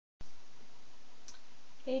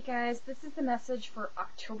Hey guys, this is the message for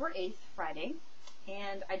October 8th, Friday,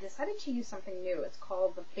 and I decided to use something new. It's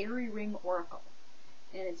called the Fairy Ring Oracle,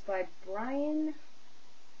 and it's by by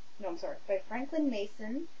Franklin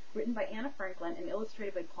Mason, written by Anna Franklin, and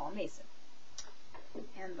illustrated by Paul Mason.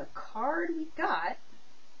 And the card we got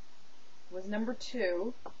was number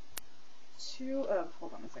two of,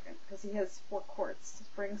 hold on a second, because he has 4 courts: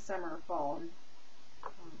 spring, summer, fall, and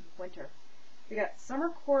winter. We got Summer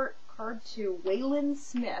Court card 2, Wayland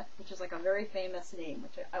Smith, which is like a very famous name,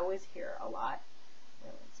 which I always hear a lot.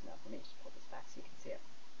 Wayland Smith. Let me just pull this back so you can see it.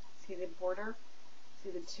 See the border? See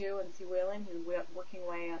the 2 and see Wayland? He's working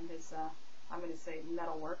away on his, I'm going to say,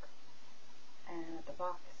 metal work. And at the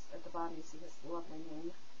bottom you see his lovely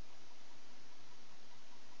name.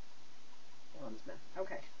 Wayland Smith.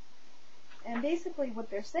 Okay. And basically what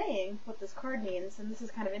they're saying, what this card means, and this is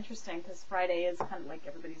kind of interesting because Friday is kind of like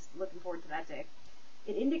everybody's looking forward to that day.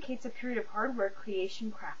 It indicates a period of hard work, creation,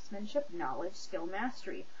 craftsmanship, knowledge, skill,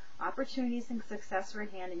 mastery. Opportunities and success are at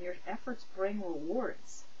hand, and your efforts bring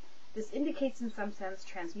rewards. This indicates in some sense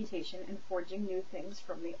transmutation and forging new things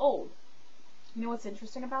from the old. You know what's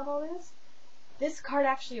interesting about all this? This card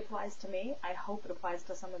actually applies to me. I hope it applies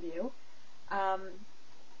to some of you.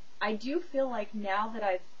 I do feel like now that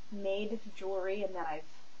I've made jewelry and that I've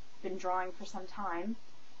been drawing for some time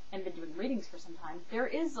and been doing readings for some time, there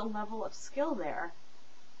is a level of skill there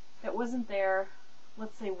that wasn't there,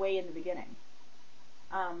 let's say, way in the beginning.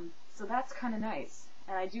 So that's kind of nice,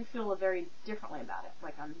 and I do feel very differently about it.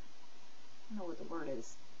 Like I don't know what the word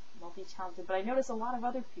is, multi-talented, but I notice a lot of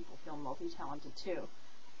other people feel multi-talented too.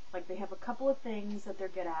 Like they have a couple of things that they're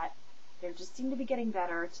good at, they just seem to be getting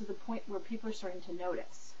better to the point where people are starting to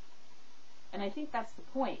notice. And I think that's the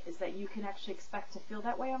point, is that you can actually expect to feel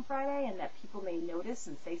that way on Friday, and that people may notice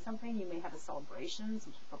and say something. You may have a celebration,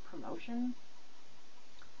 some sort of promotion.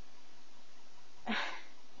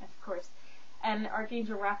 Of course. And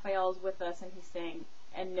Archangel Raphael is with us, and he's saying,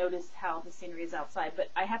 and notice how the scenery is outside. But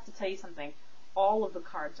I have to tell you something. All of the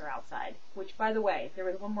cards are outside, which, by the way, there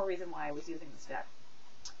was one more reason why I was using this deck.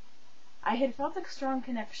 I had felt a strong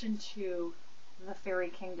connection to the fairy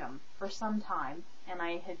kingdom for some time, and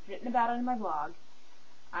I had written about it in my blog.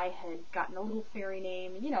 I had gotten a little fairy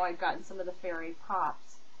name, and I'd gotten some of the fairy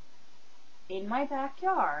props. In my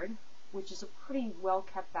backyard, which is a pretty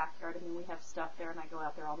well-kept backyard, I mean, we have stuff there and I go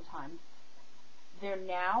out there all the time, there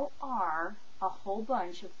now are a whole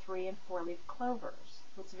bunch of 3- and 4-leaf clovers.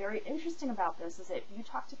 What's very interesting about this is that you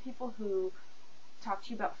talk to people who talk to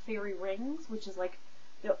you about fairy rings, which is like,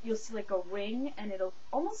 you'll see like a ring, and it'll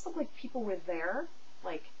almost look like people were there,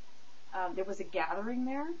 like there was a gathering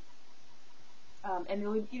there, and it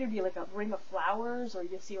would either be like a ring of flowers, or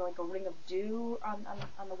you'll see like a ring of dew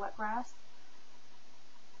on the wet grass.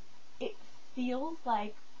 It feels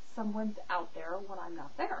like someone's out there when I'm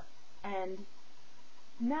not there, and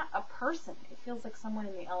not a person. It feels like someone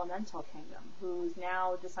in the elemental kingdom who's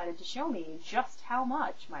now decided to show me just how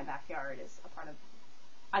much my backyard is a part of,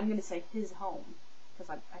 I'm going to say, his home.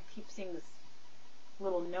 Because I keep seeing this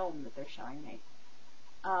little gnome that they're showing me.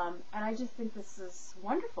 And I just think this is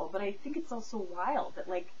wonderful, but I think it's also wild that,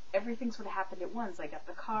 like, everything sort of happened at once. I got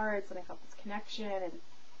the cards, and I felt this connection, and,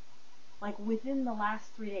 like, within the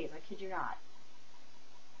last 3 days, I kid you not,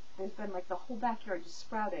 there's been, like, the whole backyard just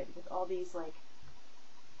sprouted with all these, like,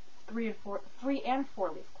 3- and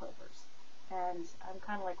 4-leaf clovers. And I'm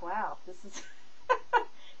kind of like, wow, this is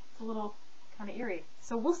it's a little kind of eerie.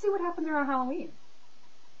 So we'll see what happens around Halloween.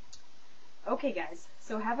 Okay, guys,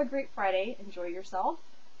 so have a great Friday. Enjoy yourself.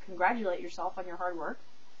 Congratulate yourself on your hard work.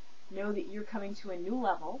 Know that you're coming to a new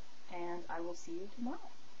level, and I will see you tomorrow.